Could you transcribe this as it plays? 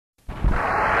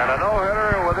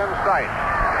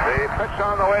Pitch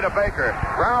on the way to Baker.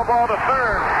 Ground ball to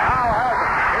third. Now has it.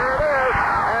 Here it is.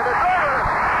 And it's over.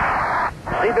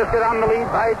 Seabiscuit on the lead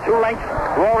by 2 lengths.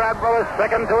 War Admiral is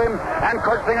second to him. And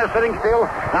Kurtzinger sitting still.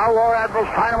 Now War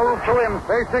Admiral's trying to move to him.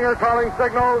 Basinger calling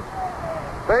signals.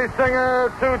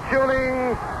 Basinger to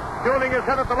Tuning. Tuning is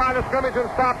hit at the line of scrimmage and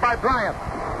stopped by Bryant.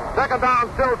 Second down,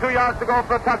 still 2 yards to go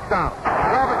for a touchdown.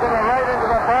 Robinson right into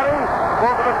the body.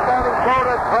 Both of them standing toe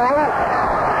to toe.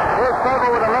 Here's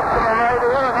Silver with a left to the right ear.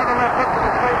 Another left hook to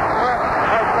the face.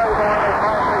 That's the one they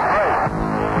finally break.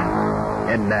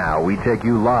 And now we take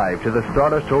you live to the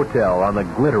Stardust Hotel on the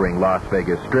glittering Las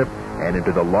Vegas Strip and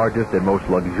into the largest and most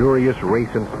luxurious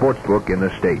race and sports book in the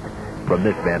state. From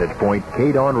this vantage point,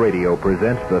 KDWN Radio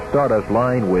presents the Stardust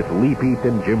Line with Lee Pete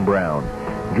and Jim Brown.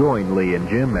 Join Lee and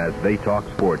Jim as they talk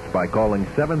sports by calling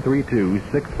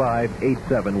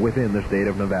 732-6587 within the state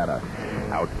of Nevada.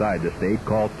 Outside the state,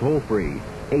 call toll-free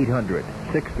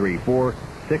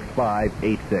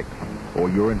 800-634-6586. Or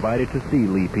you're invited to see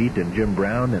Lee Pete and Jim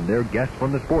Brown and their guests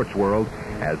from the sports world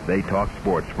as they talk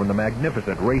sports from the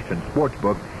magnificent race and sports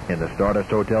book in the Stardust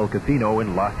Hotel Casino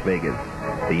in Las Vegas.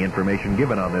 The information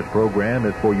given on this program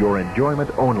is for your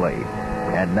enjoyment only.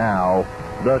 And now,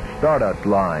 the Stardust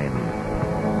Line.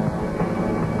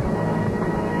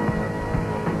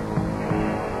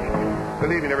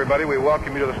 Good evening, everybody. We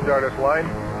welcome you to the Stardust Line.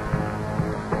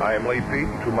 I am Lee Pete,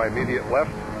 and to my immediate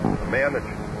left, a man that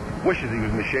wishes he was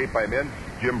in the shape I'm in,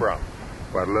 Jim Brown.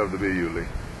 Well, I'd love to be you, Lee.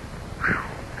 Whew,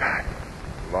 God.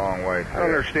 Long white I hair.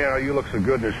 don't understand how you look so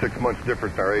good and there's 6 months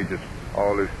difference in our ages.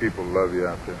 All these people love you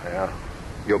out there. Yeah.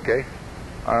 You okay?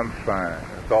 I'm fine.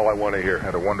 That's all I want to hear.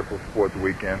 Had a wonderful sports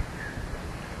weekend.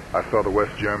 I saw the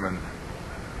West Germans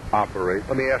operate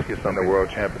Let me ask you in something. the World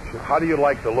Championship. How do you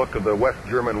like the look of the West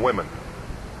German women?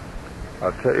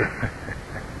 I'll tell you,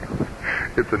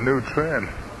 it's a new trend.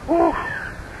 Whew.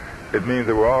 It means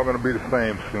that we're all going to be the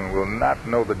same soon. We'll not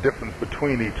know the difference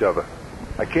between each other.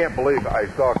 I can't believe I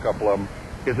saw a couple of them.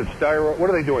 Is it styro? What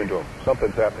are they doing to them?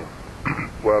 Something's happening.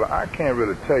 Well, I can't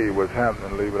really tell you what's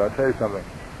happening, Lee, but I'll tell you something.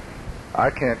 I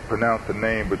can't pronounce the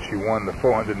name, but she won the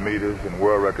 400 meters in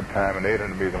world record time and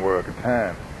 800 meters in world record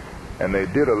time. And they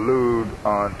did allude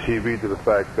on TV to the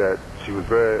fact that she was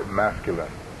very masculine.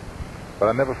 But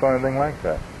I never saw anything like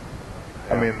that.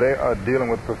 Yeah. I mean, they are dealing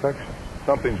with perfection.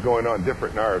 Something's going on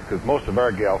different in ours because most of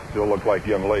our gals still look like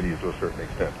young ladies to a certain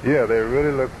extent. Yeah, they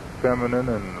really look feminine,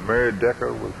 and Mary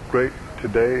Decker was great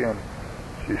today, and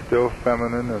she's still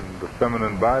feminine and the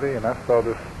feminine body. And I saw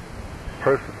this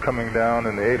person coming down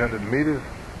in the 800 meters,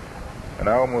 and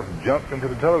I almost jumped into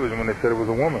the television when they said it was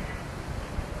a woman.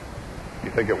 You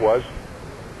think it was?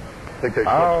 Think they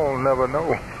I'll never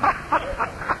know.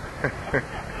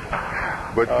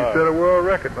 But she set a world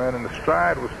record, man, and the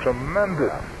stride was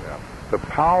tremendous. Yeah. The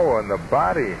power and the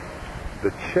body,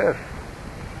 the chest.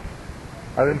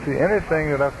 I didn't see anything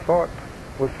that I thought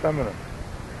was feminine.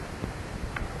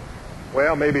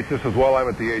 Well, maybe it's just as well I'm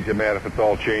at the age of man if it's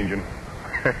all changing.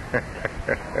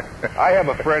 I have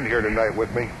a friend here tonight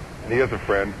with me, and he is a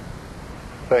friend.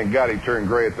 Thank God he turned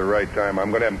gray at the right time.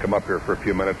 I'm going to have him come up here for a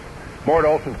few minutes. Mort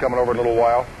Olson's coming over in a little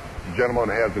while. The gentleman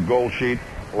who has the gold sheet,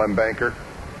 Lem Banker.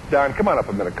 Don, come on up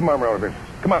a minute. Come on around here.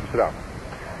 Come on, sit down.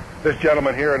 This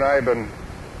gentleman here and I have been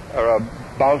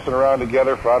bouncing around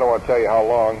together for I don't want to tell you how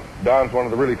long. Don's one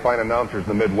of the really fine announcers in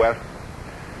the Midwest.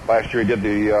 Last year he did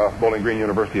the Bowling Green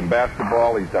University in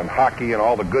basketball. He's done hockey and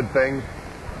all the good things.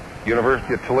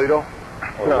 University of Toledo.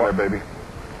 Sit down there, baby.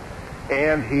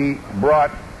 And he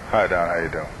brought... Hi, Don. How you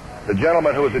doing? The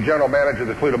gentleman who was the general manager of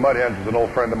the Toledo Mud Hens is an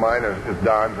old friend of mine, is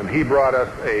Don's, and he brought us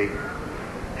a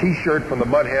T-shirt from the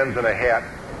Mud Hens and a hat.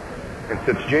 And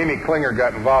since Jamie Klinger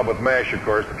got involved with MASH, of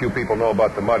course, a few people know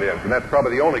about the Mud Hens, and that's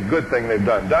probably the only good thing they've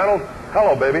done. Donald,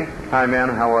 hello, baby. Hi, man.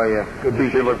 How are you? Good to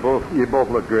see you. You both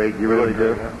look great. You really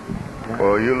do.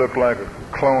 Well, you look like a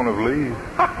clone of Lee's.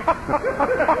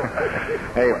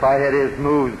 Hey, if I had his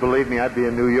moves, believe me, I'd be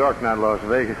in New York, not Las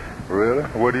Vegas. Really?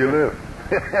 Where do you live?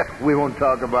 We won't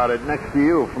talk about it. Next to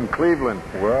you, from Cleveland.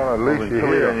 Well, at least you're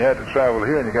here, and you had to travel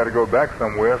here, and you got to go back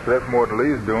somewhere, so that's more than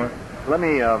Lee's doing. Let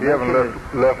me... You haven't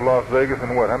left Las Vegas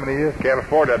in what, how many years? Can't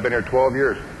afford it. I've been here 12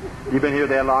 years. You've been here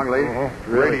that long, Lee?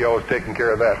 Mm-hmm. Really? Radio is taking care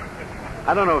of that.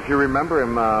 I don't know if you remember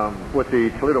him with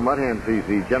the Toledo Mud Hens. He's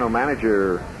the general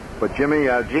manager. But Jimmy,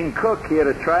 Gene Cook, he had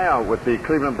a tryout with the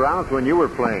Cleveland Browns when you were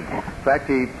playing. In fact,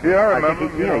 I remember.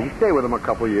 think he stayed with him a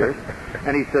couple years.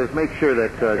 And he says, make sure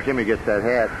that Jimmy gets that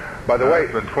hat. By the way,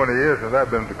 it's been 20 years since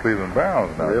I've been to Cleveland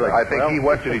Browns now. Really? I think he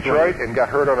went to Detroit and got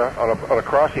hurt on a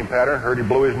crossing pattern, heard he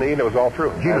blew his knee, and it was all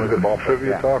through. Gene's a good ball player.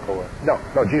 Trivia talk or what? No,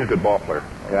 Gene's a good ball player.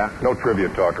 Yeah. No trivia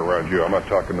talk around you. I'm not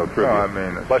talking no trivia. No, I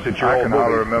mean, unless it's your I old can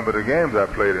hardly movie. remember the games I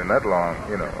played in that long,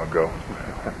 ago.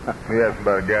 He asked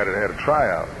about a guy that had a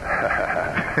tryout.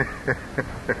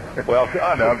 Well, to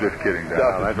us, No, I'm just kidding, Don.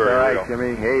 Stuff is That's very all right, real.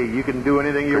 Jimmy. Hey, you can do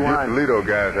anything you You want. Toledo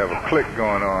guys have a clique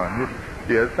going on.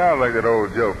 Yeah, it sounds like that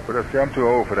old joke, but see, I'm too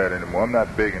old for that anymore. I'm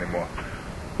not big anymore.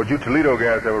 But you Toledo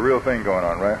guys have a real thing going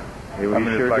on, right? Hey, we I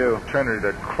mean, sure it's like do. a fraternity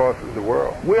that crosses the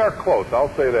world. We are close.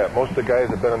 I'll say that. Most of the guys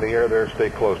that have been in the air there stay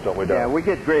close, don't we, Don? Yeah, we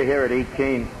get gray hair at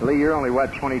 18. Lee, you're only,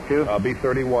 what, 22? I'll be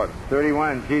 31.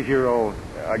 31. Geez, you're old.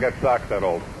 I got socks that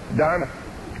old. Don,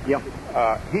 Yep.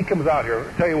 he comes out here.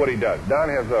 I'll tell you what he does. Don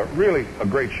has really a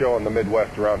great show in the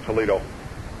Midwest around Toledo.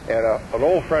 And an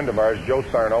old friend of ours, Joe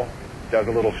Sarno, does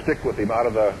a little stick with him out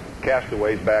of the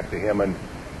Castaways back to him. And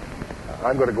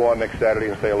I'm going to go on next Saturday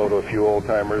and say hello to a few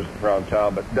old-timers around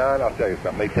town. But, Don, I'll tell you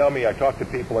something. They tell me, I talk to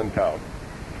people in town.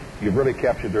 You've really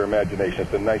captured their imagination.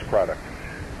 It's a nice product.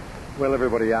 Well,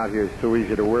 everybody out here is so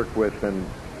easy to work with, and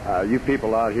you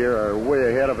people out here are way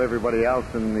ahead of everybody else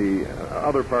in the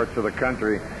other parts of the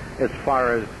country as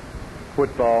far as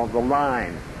football, the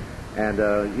line. And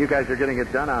you guys are getting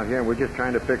it done out here, and we're just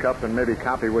trying to pick up and maybe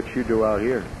copy what you do out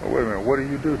here. Oh, wait a minute. What do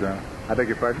you do, Don? I beg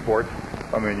your pardon? Sports.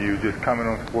 I mean, you just comment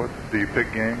on sports? Do you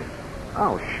pick games?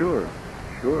 Oh, sure.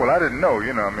 Sure. Well, I didn't know,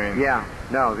 I mean. Yeah.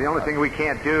 No, the only thing we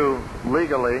can't do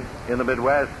legally in the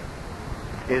Midwest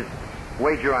is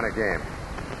wager on a game.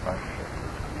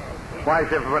 Why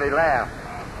does everybody laugh?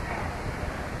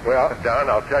 Well, Don,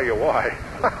 I'll tell you why.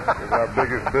 Our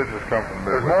biggest business comes from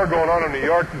There's there. more going on in New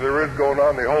York than there is going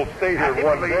on in the whole state here in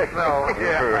one day.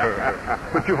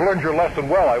 But you've learned your lesson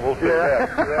well, I will say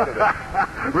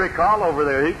that. Rick Hall over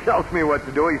there, he tells me what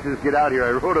to do. He says, get out here.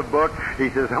 I wrote a book. He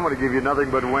says, I'm going to give you nothing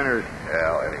but winners.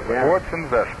 Well, anyway. Yeah. Sports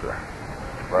Investor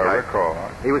by Rick Hall.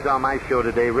 He was on my show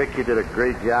today. Rick, you did a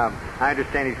great job. I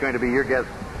understand he's going to be your guest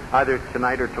either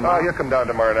tonight or tomorrow. He'll come down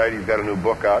tomorrow night. He's got a new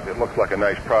book out. It looks like a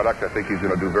nice product. I think he's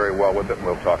going to do very well with it, and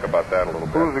we'll talk about that a little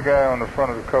bit. Who's the guy on the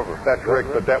front of the cover? That's Rick,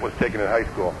 but that was taken in high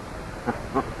school.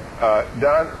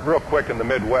 Don, real quick, in the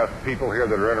Midwest, people here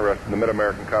that are interested in the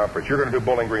Mid-American Conference, you're going to do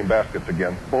Bowling Green baskets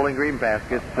again. Bowling Green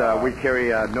baskets. We carry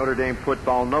Notre Dame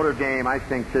football. Notre Dame, I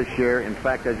think, this year. In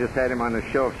fact, I just had him on the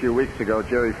show a few weeks ago,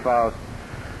 Jerry Faust.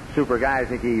 Super guy. I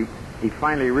think he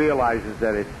finally realizes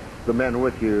that it's the men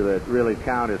with you that really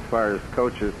count as far as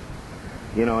coaches,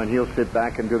 and he'll sit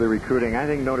back and do the recruiting. I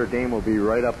think Notre Dame will be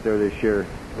right up there this year.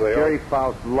 Jerry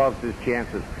Faust loves his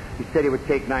chances. He said he would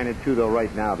take 9-2 though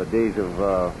right now. The days of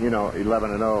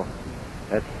 11-0,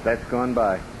 that's gone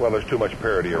by. Well, there's too much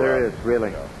parity around. There is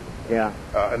really, yeah.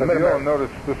 And the Have you all Mid-American,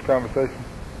 noticed this conversation?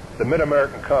 the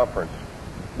Mid-American Conference.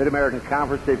 Mid-American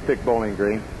Conference, they picked Bowling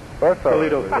Green. That's all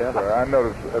Toledo, right. yeah. I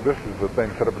noticed this is the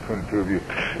thing set up between the two of you.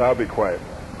 So I'll be quiet.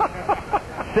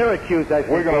 Syracuse, I think,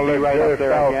 We're going to will be let right Jerry up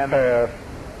there Faust again. pass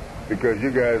because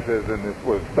you guys is in this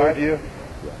third year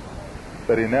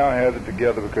that he now has it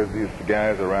together because these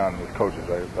guys around him as coaches,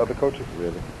 right? Other coaches?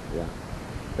 Really? Yeah.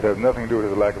 It has nothing to do with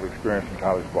his lack of experience in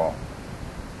college ball.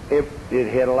 It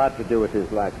had a lot to do with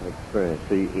his lack of experience.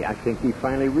 I think he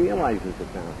finally realizes it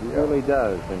now. He really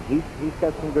does. And he's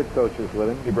got some good coaches with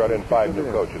him. He brought in 5 new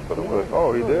coaches for the West.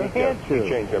 Oh, he did? He had to. He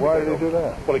changed everything. Why did he do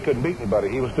that? Well, he couldn't beat anybody.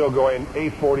 He was still going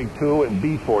A42 and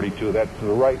B42. That's to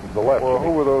the right and to the left. Well,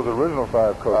 who were those original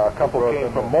 5 coaches? A couple came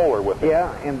from Moeller with him.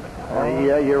 Yeah, and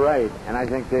yeah, you're right. And I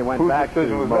think they went Whose back to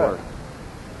decision was Moeller.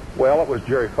 that? Well, it was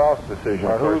Jerry Faust's decision.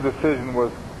 Whose decision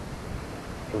was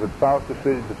it Faust's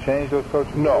decision to change those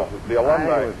coaches? No, the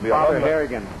alumni. Father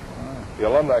Harrigan. The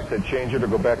alumni said change it or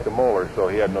go back to Moeller, so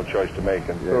he had no choice to make.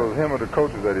 And So it was him or the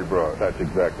coaches that he brought. that's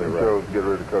exactly He right. chose to get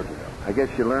rid of the coaches. I guess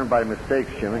you learn by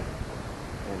mistakes, Jimmy.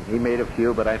 And he made a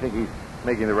few, but I think he's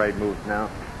making the right moves now.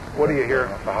 What do you hear?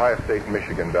 Ohio State,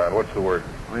 Michigan, Don. What's the word?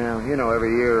 Well,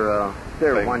 every year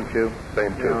they're Same. 1-2.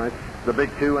 Same two. It's the Big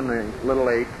 2 and the Little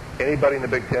 8. Anybody in the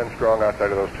Big Ten strong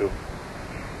outside of those two?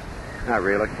 Not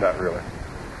really. Not really.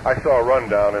 I saw a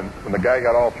rundown, and when the guy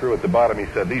got all through at the bottom, he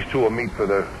said, these two will meet for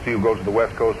see who goes to the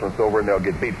West Coast when it's over, and they'll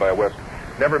get beat by a West.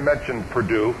 Never mentioned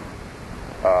Purdue.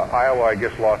 Iowa, I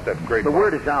guess, lost that great The one.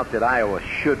 word is out that Iowa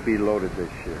should be loaded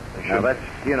this year. Now, that's,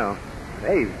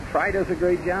 hey, Fry does a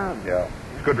great job. Yeah.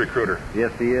 He's a good recruiter.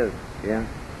 Yes, he is. Yeah.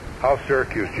 How's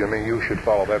Syracuse, Jimmy? You should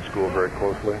follow that school very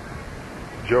closely.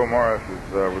 Joe Morris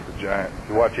is with the Giants.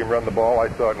 You watch him run the ball? I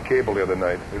saw it in cable the other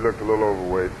night. He looked a little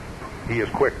overweight. He is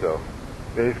quick, though.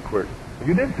 Yeah, he's quick.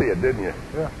 You did see it, didn't you?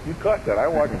 Yeah. You caught that. I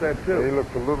watched that, too. He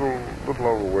looked a little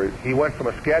overweight. He went from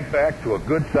a scat back to a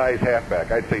good-sized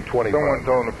halfback. I'd say 20 Someone pounds.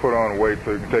 told him to put on weight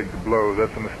so he can take the blows.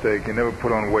 That's a mistake. You never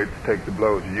put on weight to take the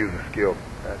blows. You use the skill.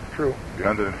 That's true. If you're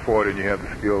 140 and you have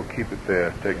the skill, keep it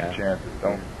there. Take your chances.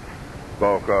 Don't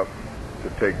bulk up to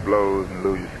take blows and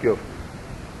lose your skill.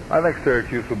 I think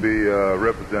Syracuse will be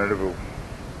representative of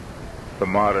the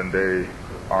modern-day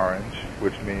Orange,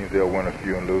 which means they'll win a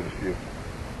few and lose a few.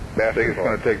 I think it's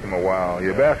going to take them a while.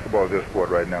 Yeah, basketball is their sport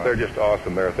right now. They're just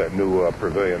awesome there at that new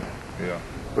pavilion. Yeah.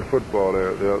 But football,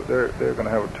 they're going to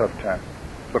have a tough time.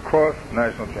 Lacrosse,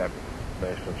 national champions.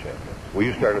 National champions. Well,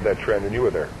 you started that trend and you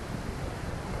were there.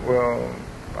 Well,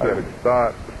 I didn't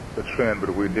start the trend,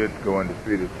 but we did go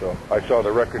undefeated, so. I saw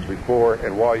the records before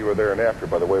and while you were there and after,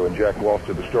 by the way, when Jack Walsh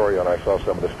did the story on, I saw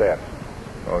some of the stats.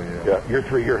 Oh, yeah. Yeah, your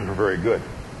 3 years were very good.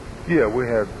 Yeah, we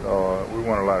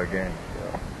won a lot of games.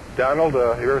 Donald,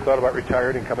 have you ever thought about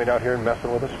retiring and coming out here and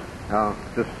messing with us? Oh,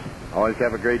 just always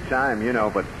have a great time,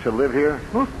 but to live here,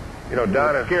 You know,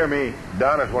 Don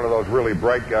is one of those really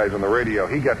bright guys on the radio.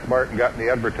 He got smart and got in the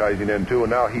advertising end, too, and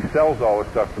now he sells all the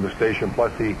stuff for the station,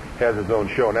 plus he has his own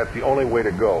show, and that's the only way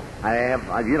to go.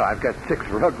 I've got 6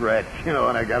 rugrats,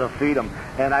 and I got to feed them.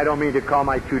 And I don't mean to call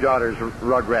my 2 daughters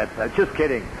rugrats. Just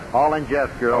kidding. All in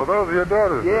jest, girls. Oh, those are your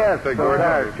daughters? Yes, Big those are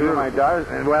daughters. 2 of my daughters.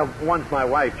 And, well, one's my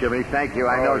wife, Jimmy. Thank you.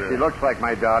 I know she looks like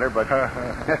my daughter, but...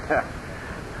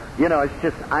 it's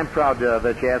just, I'm proud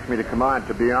that you asked me to come on,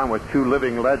 to be on with 2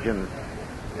 living legends.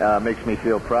 Makes me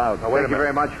feel proud. Now, Thank you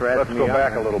very much for asking me. Let's go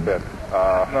back a little bit.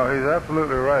 No, he's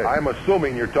absolutely right. I'm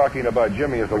assuming you're talking about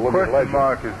Jimmy as a living legend. The question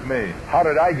mark is me. How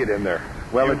did I get in there?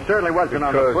 Well, it certainly wasn't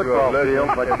on the football field,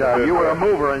 but you were a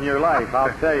mover in your life,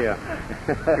 I'll tell you.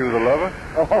 He was a lover?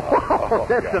 Oh,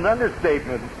 that's an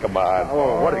understatement. Come on.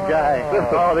 Oh, what a guy.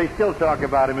 Oh, they still talk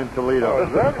about him in Toledo. This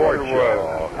is a sports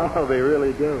show. Oh, they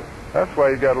really do. That's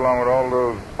why he got along with all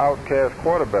those outcast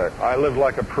quarterbacks. I lived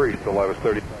like a priest till I was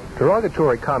 30.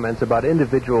 Derogatory comments about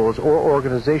individuals or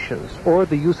organizations or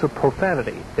the use of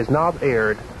profanity is not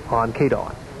aired on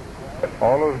KDWN.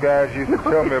 All those guys used to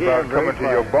tell me about coming to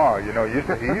your bar. He used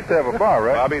to have a bar,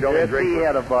 right? Bobby, don't drink. He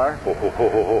had a bar.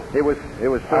 It was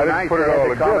so nice put it they had all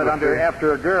to call it together,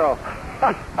 after a girl.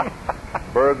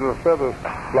 Birds of a feather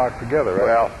flock together, right?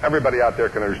 Well, everybody out there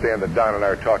can understand that Don and I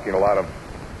are talking a lot of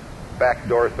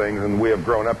backdoor things, and we have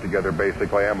grown up together,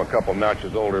 basically. I'm a couple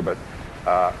notches older, but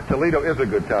Toledo is a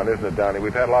good town, isn't it, Donnie?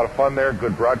 We've had a lot of fun there.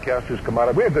 Good broadcasters come out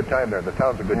of it. We have a good time there. The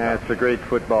town's a good town. It's a great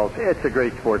it's a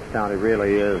great sports town. It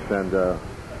really is. And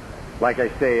like I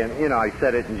say, and I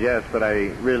said it in jest, but I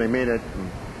really mean it.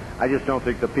 I just don't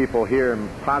think the people here, and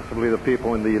possibly the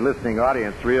people in the listening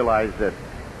audience, realize that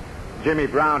Jimmy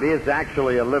Brown is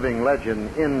actually a living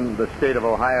legend in the state of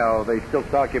Ohio. They still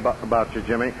talk about you,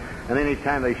 Jimmy. And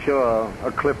anytime they show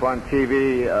a clip on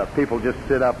TV, people just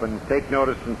sit up and take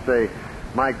notice and say,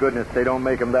 my goodness, they don't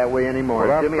make them that way anymore.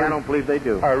 Well, Jimmy, I don't believe they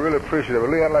do. I really appreciate it. But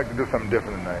Lee, I'd like to do something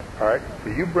different tonight. All right.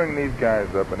 See, you bring these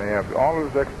guys up, and they have all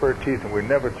of this expertise, and we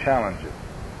never challenge it.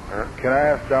 Can I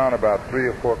ask Don about 3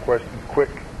 or 4 questions, quick?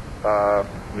 You're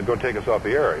going to take us off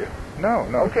the air, are you? No.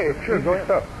 Okay, sure, go ahead.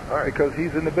 Stuff. All right. Because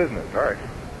he's in the business. All right.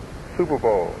 Super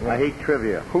Bowl. I hate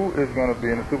trivia. Who is going to be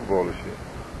in the Super Bowl this year?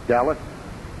 Dallas.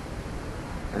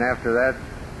 And after that,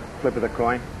 flip of the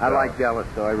coin. I like Dallas,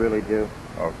 though. I really do.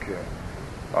 Okay.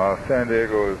 San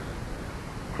Diego is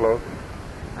close.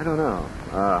 I don't know.